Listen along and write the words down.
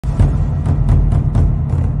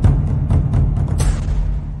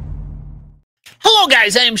Hello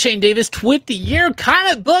guys, I am Shane Davis, 20-year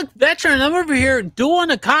comic book veteran. I'm over here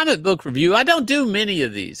doing a comic book review. I don't do many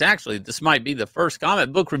of these. Actually, this might be the first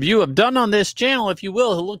comic book review I've done on this channel. If you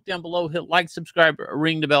will, look down below, hit like, subscribe, or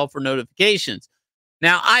ring the bell for notifications.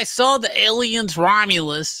 Now, I saw the Aliens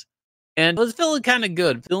Romulus and was feeling kind of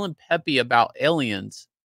good, feeling peppy about Aliens.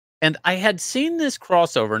 And I had seen this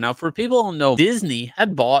crossover. Now, for people who don't know, Disney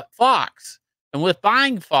had bought Fox. And with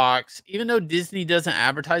buying Fox, even though Disney doesn't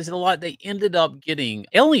advertise it a lot, they ended up getting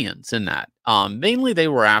Aliens in that. Mainly, they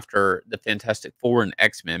were after the Fantastic Four and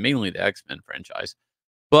X-Men, mainly the X-Men franchise.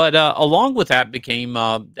 But along with that became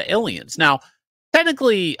the Aliens. Now,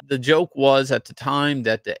 technically, the joke was at the time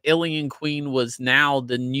that the Alien Queen was now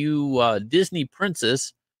the new Disney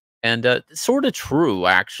princess. And sort of true,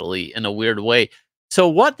 actually, in a weird way. So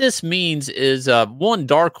what this means is, one,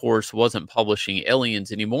 Dark Horse wasn't publishing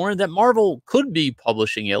Aliens anymore, and that Marvel could be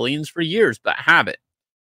publishing Aliens for years, but haven't.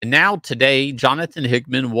 And now today, Jonathan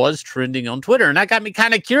Hickman was trending on Twitter, and that got me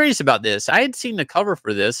kind of curious about this. I had seen the cover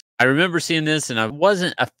for this. I remember seeing this, and I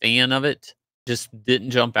wasn't a fan of it. Just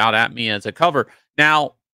didn't jump out at me as a cover.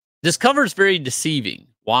 Now, this cover is very deceiving.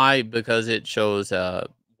 Why? Because it shows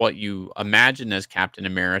what you imagine as Captain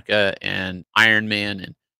America and Iron Man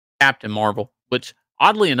and Captain Marvel, which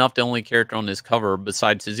oddly enough, the only character on this cover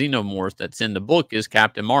besides the Xenomorph that's in the book is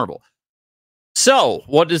Captain Marvel. So,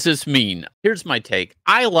 what does this mean? Here's my take.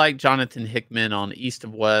 I like Jonathan Hickman on East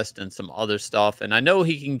of West and some other stuff, and I know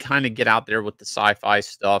he can kind of get out there with the sci-fi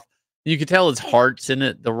stuff. You can tell his heart's in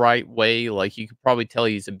it the right way. Like, you could probably tell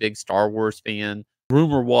he's a big Star Wars fan.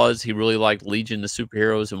 Rumor was he really liked Legion of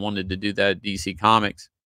Superheroes and wanted to do that at DC Comics.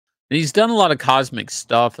 And he's done a lot of cosmic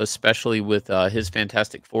stuff, especially with his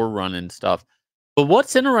Fantastic Four run and stuff. But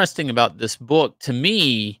what's interesting about this book to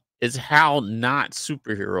me is how not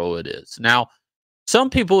superhero it is. Now, some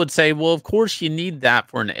people would say, well, of course you need that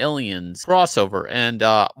for an Aliens crossover. And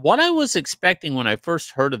what I was expecting when I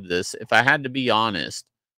first heard of this, if I had to be honest,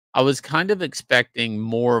 I was kind of expecting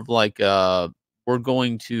more of like we're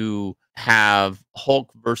going to have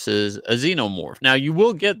Hulk versus a Xenomorph. Now, you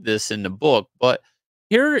will get this in the book, but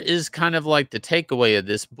here is kind of like the takeaway of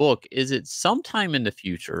this book is it's sometime in the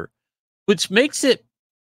future, which makes it,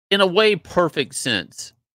 in a way, perfect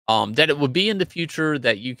sense. That it would be in the future,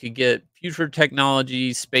 that you could get future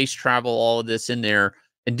technology, space travel, all of this in there,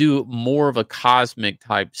 and do more of a cosmic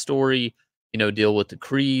type story. You know, deal with the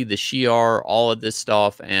Kree, the Shi'ar, all of this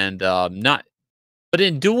stuff, and but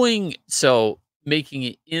in doing so, making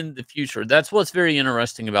it in the future. That's what's very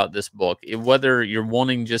interesting about this book. Whether you're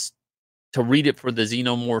wanting just to read it for the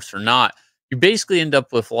Xenomorphs or not, you basically end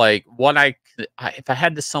up with like what if I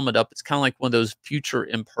had to sum it up, it's kind of like one of those future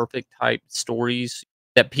imperfect type stories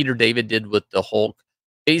that Peter David did with the Hulk.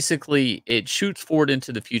 Basically, it shoots forward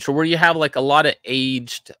into the future where you have like a lot of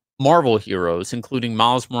aged Marvel heroes, including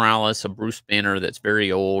Miles Morales, a Bruce Banner that's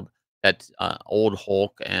very old, that's old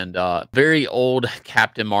Hulk, and very old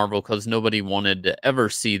Captain Marvel, because nobody wanted to ever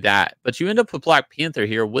see that. But you end up with Black Panther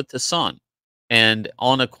here with the Sun, and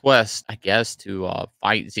on a quest, I guess, to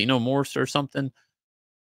fight Xenomorphs or something.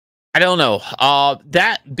 I don't know.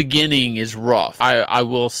 That beginning is rough. I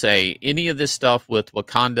will say any of this stuff with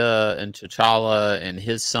Wakanda and T'Challa and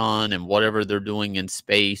his son and whatever they're doing in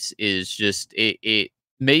space is just it.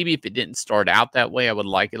 Maybe if it didn't start out that way, I would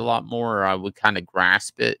like it a lot more, or I would kind of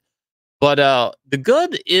grasp it. But the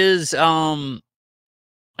good is, if I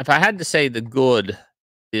had to say, the good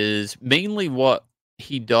is mainly what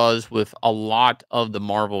he does with a lot of the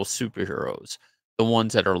Marvel superheroes, the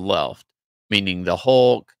ones that are left, meaning the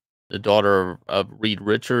Hulk, the daughter of Reed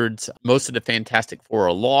Richards. Most of the Fantastic Four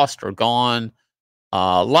are lost or gone.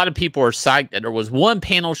 A lot of people are psyched that there was one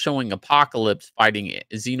panel showing Apocalypse fighting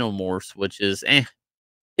Xenomorphs, which is,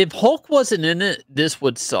 if Hulk wasn't in it, this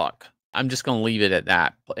would suck. I'm just going to leave it at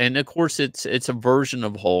that. And of course, it's a version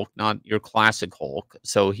of Hulk, not your classic Hulk.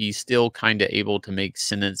 So he's still kind of able to make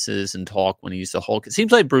sentences and talk when he's the Hulk. It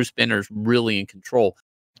seems like Bruce Banner's really in control.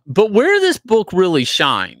 But where this book really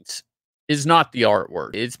shines is not the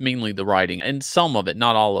artwork. It's mainly the writing, and some of it,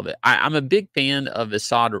 not all of it. I'm a big fan of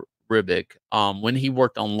Asad Ribic when he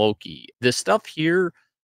worked on Loki. The stuff here,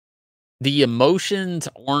 the emotions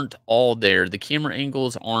aren't all there. The camera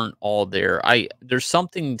angles aren't all there. There's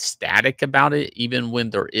something static about it, even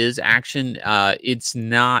when there is action. It's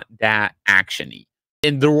not that actiony.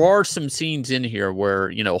 And there are some scenes in here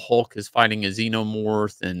where, you know, Hulk is fighting a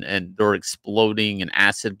Xenomorph and they're exploding and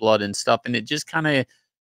acid blood and stuff. And it just kind of,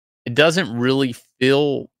 it doesn't really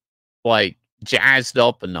feel like jazzed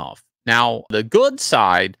up enough. Now, the good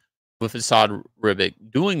side with Asad Ribic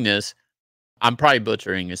doing this, I'm probably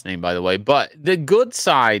butchering his name, by the way, but the good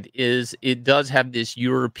side is it does have this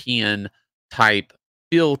European type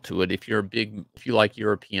feel to it. If you like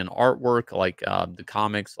European artwork, like the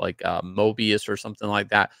comics, like Mobius or something like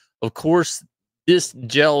that, of course, this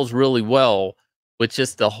gels really well with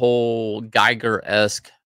just the whole Geiger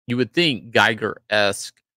esque. You would think Geiger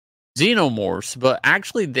esque xenomorphs, but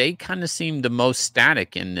actually they kind of seem the most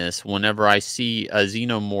static in this. Whenever I see a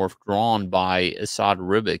xenomorph drawn by Assad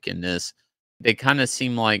Ribic in this, they kind of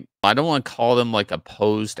seem like, I don't want to call them like a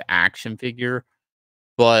posed action figure,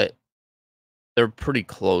 but they're pretty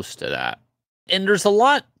close to that. And there's a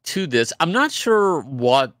lot to this. I'm not sure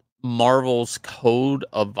what Marvel's code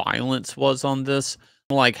of violence was on this,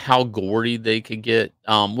 like how gory they could get.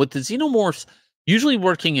 With the xenomorphs, usually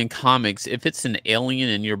working in comics, if it's an alien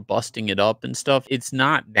and you're busting it up and stuff, it's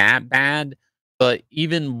not that bad. But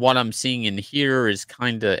even what I'm seeing in here is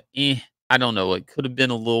kind of, I don't know. It could have been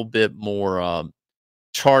a little bit more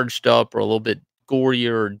charged up or a little bit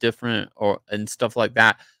gorier or different or and stuff like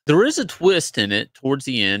that. There is a twist in it towards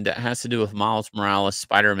the end that has to do with Miles Morales,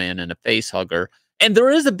 Spider-Man, and a face hugger. And there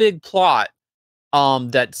is a big plot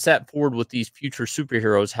that's set forward with these future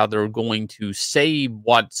superheroes, how they're going to save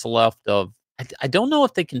what's left of. I don't know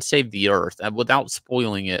if they can save the Earth without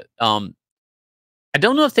spoiling it. I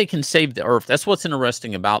don't know if they can save the Earth. That's what's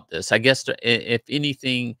interesting about this. I guess if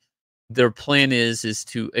anything, their plan is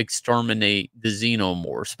to exterminate the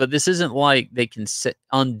xenomorphs, but this isn't like they can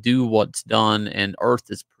undo what's done, and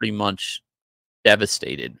Earth is pretty much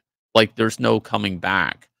devastated. Like there's no coming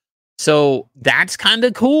back. So that's kind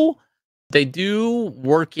of cool. They do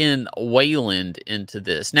work in Wayland into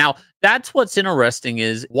this. Now, that's what's interesting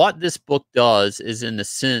is what this book does is, in a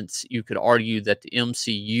sense, you could argue that the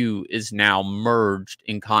MCU is now merged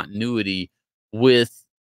in continuity with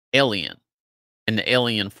Alien and the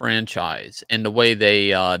Alien franchise, and the way they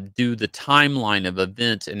do the timeline of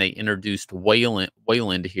events, and they introduced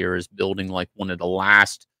Wayland here as building like one of the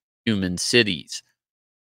last human cities.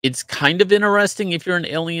 It's kind of interesting if you're an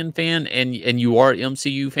Alien fan and you are an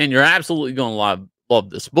MCU fan, you're absolutely going to love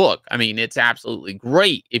this book. I mean, it's absolutely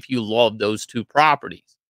great if you love those two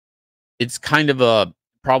properties. It's kind of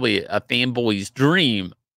probably a fanboy's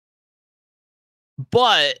dream.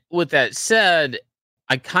 But with that said,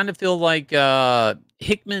 I kind of feel like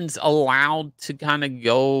Hickman's allowed to kind of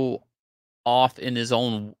go off in his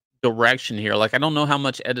own direction here. Like, I don't know how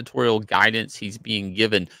much editorial guidance he's being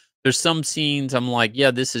given. There's some scenes I'm like,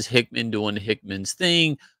 yeah, this is Hickman doing Hickman's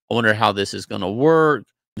thing. I wonder how this is going to work.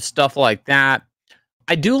 Stuff like that.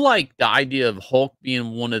 I do like the idea of Hulk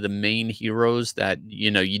being one of the main heroes that,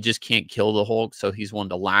 you just can't kill the Hulk. So he's one of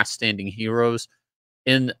the last standing heroes.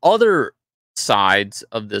 In other sides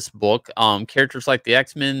of this book, characters like the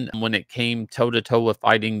X-Men, when it came toe to toe with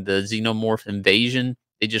fighting the xenomorph invasion,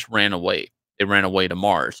 they just ran away. They ran away to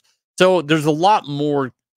Mars. So there's a lot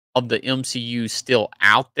more of the MCU still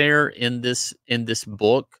out there in this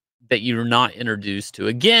book that you're not introduced to.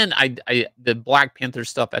 Again, the Black Panther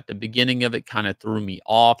stuff at the beginning of it kind of threw me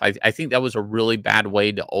off. I think that was a really bad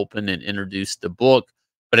way to open and introduce the book,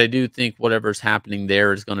 but I do think whatever's happening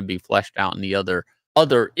there is going to be fleshed out in the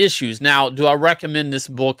other issues. Now, do I recommend this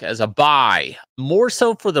book as a buy? More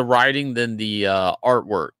so for the writing than the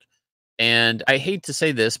artwork. And I hate to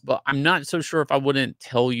say this, but I'm not so sure if I wouldn't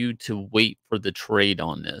tell you to wait for the trade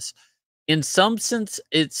on this. In some sense,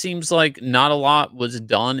 it seems like not a lot was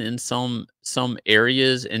done in some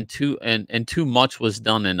areas, and too much was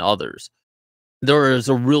done in others. There is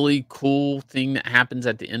a really cool thing that happens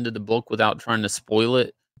at the end of the book without trying to spoil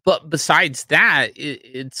it. But besides that,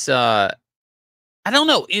 it's I don't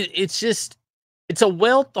know. It's a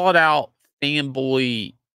well thought out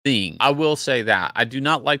fanboy thing. I will say that I do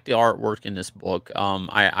not like the artwork in this book.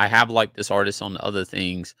 I have liked this artist on other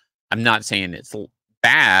things. I'm not saying it's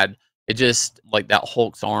bad. It just, like, that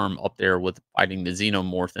Hulk's arm up there with fighting the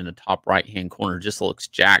xenomorph in the top right hand corner just looks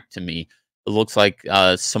jacked to me. It looks like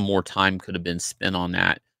some more time could have been spent on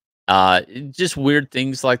that. Just weird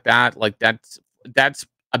things like that. Like that's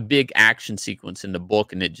a big action sequence in the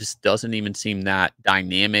book, and it just doesn't even seem that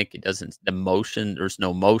dynamic. It doesn't, the motion, there's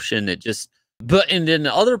no motion. And then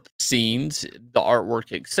the other scenes, the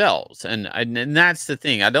artwork excels. And that's the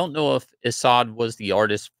thing. I don't know if Assad was the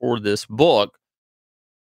artist for this book.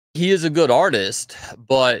 He is a good artist,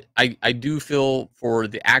 but I do feel for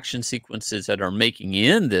the action sequences that are making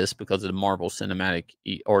in this, because of the Marvel cinematic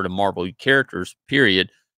or the Marvel characters,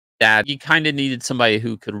 period, that you kind of needed somebody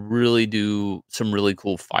who could really do some really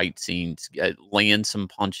cool fight scenes, land some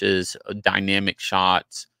punches, dynamic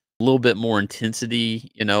shots, a little bit more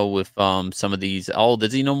intensity, with some of these, oh, the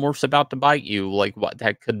xenomorph's about to bite you. Like, what,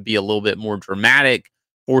 that could be a little bit more dramatic,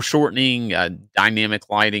 foreshortening, dynamic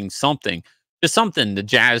lighting, something. Just something to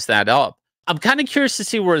jazz that up. I'm kind of curious to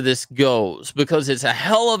see where this goes because it's a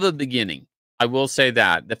hell of a beginning. I will say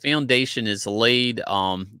that the foundation is laid.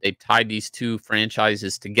 They've tied these two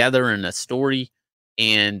franchises together in a story,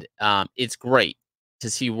 and it's great. To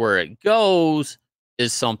see where it goes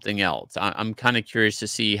is something else. I'm kind of curious to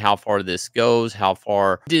see how far this goes. How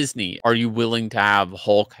far Disney are you willing to have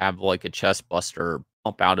Hulk have like a chest buster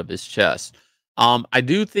pump out of his chest? I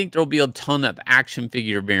do think there'll be a ton of action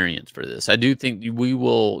figure variants for this. I do think we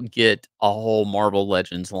will get a whole Marvel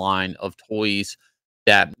Legends line of toys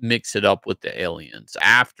that mix it up with the aliens.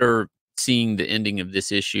 After seeing the ending of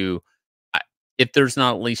this issue, if there's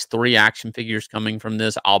not at least 3 action figures coming from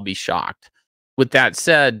this, I'll be shocked. With that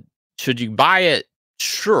said, should you buy it?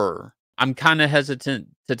 Sure. I'm kind of hesitant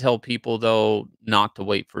to tell people, though, not to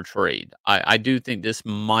wait for trade. I do think this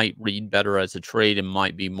might read better as a trade and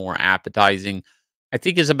might be more appetizing. I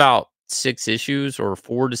think it's about 6 issues or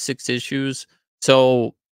 4 to 6 issues.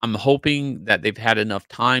 So I'm hoping that they've had enough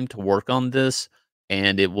time to work on this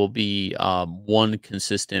and it will be one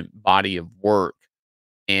consistent body of work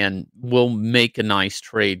and will make a nice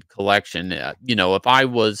trade collection. You know, if I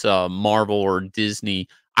was Marvel or Disney,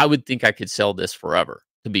 I would think I could sell this forever,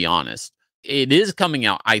 to be honest. It is coming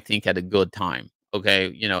out, I think, at a good time. Okay.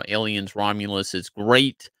 You know, Aliens Romulus is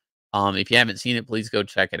great. If you haven't seen it, please go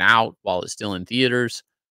check it out while it's still in theaters.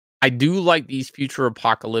 I do like these future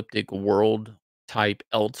apocalyptic world type,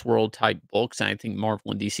 Elseworld type books. And I think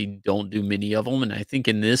Marvel and DC don't do many of them. And I think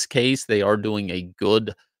in this case, they are doing a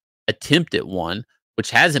good attempt at one, which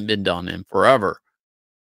hasn't been done in forever.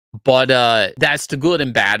 But that's the good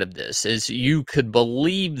and bad of this, is you could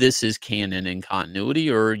believe this is canon and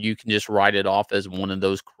continuity, or you can just write it off as one of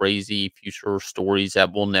those crazy future stories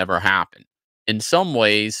that will never happen. In some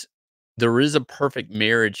ways, there is a perfect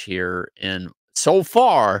marriage here, and so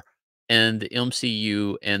far in the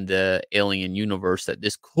MCU and the Alien universe, that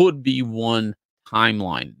this could be one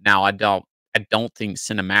timeline. Now, I don't think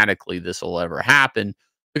cinematically this will ever happen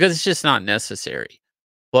because it's just not necessary.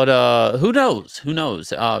 But who knows? Who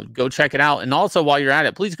knows? Go check it out. And also, while you're at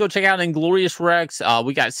it, please go check out Inglorious Rex.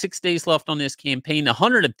 We got 6 days left on this campaign,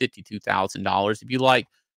 $152,000. If you like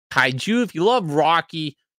kaiju, if you love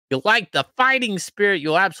Rocky, you like the fighting spirit,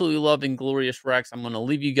 you'll absolutely love Inglorious Rex. I'm going to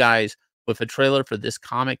leave you guys with a trailer for this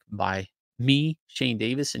comic by me, Shane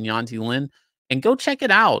Davis, and Yanzi Lin. And go check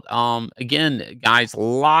it out. Again, guys,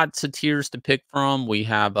 lots of tiers to pick from. We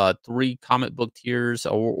have 3 comic book tiers,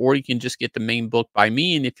 or you can just get the main book by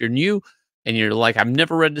me. And if you're new and you're like, I've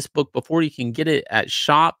never read this book before, you can get it at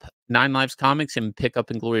Shop 9 Lives Comics and pick up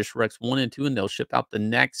Inglorious Rex 1 and 2, and they'll ship out the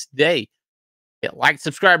next day. Hit like,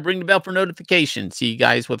 subscribe, ring the bell for notifications. See you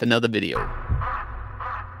guys with another video.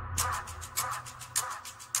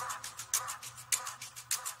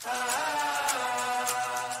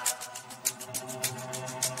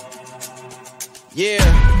 Yeah,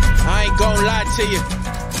 I ain't gon' lie to you.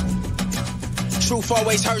 Truth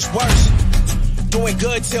always hurts worse. Doing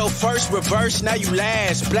good till first, reverse, now you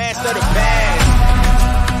last. Blast of the past.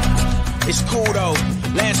 It's cool though.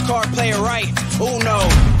 Last card, play it right. Uno.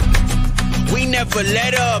 We never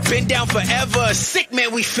let up. Been down forever. Sick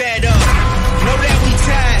man, we fed up. Know that we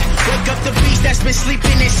tired. Wake up the beast that's been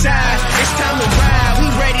sleeping inside. It's time to ride.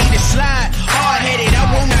 We ready to slide. Hard-headed,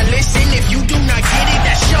 I will not listen. If you do not get it,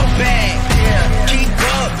 that's your bad. Keep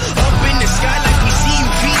up in the sky like we see you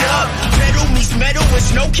feet up. Metal meets metal,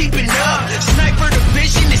 it's no keeping up. Sniper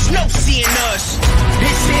division, it's no seeing us.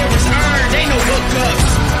 This here is earned, ain't no hookups.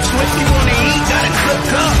 Swift you on the eat, gotta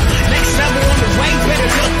cook up. Next level on the way, better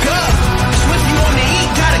look up. Swift you on the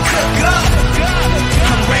eat, gotta cook up.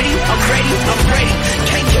 I'm ready, I'm ready, I'm ready.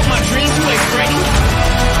 Can't kill my dreams, you ain't ready.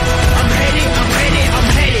 I'm headed, I'm headed, I'm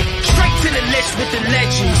headed. Straight to the list with the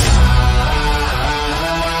legends.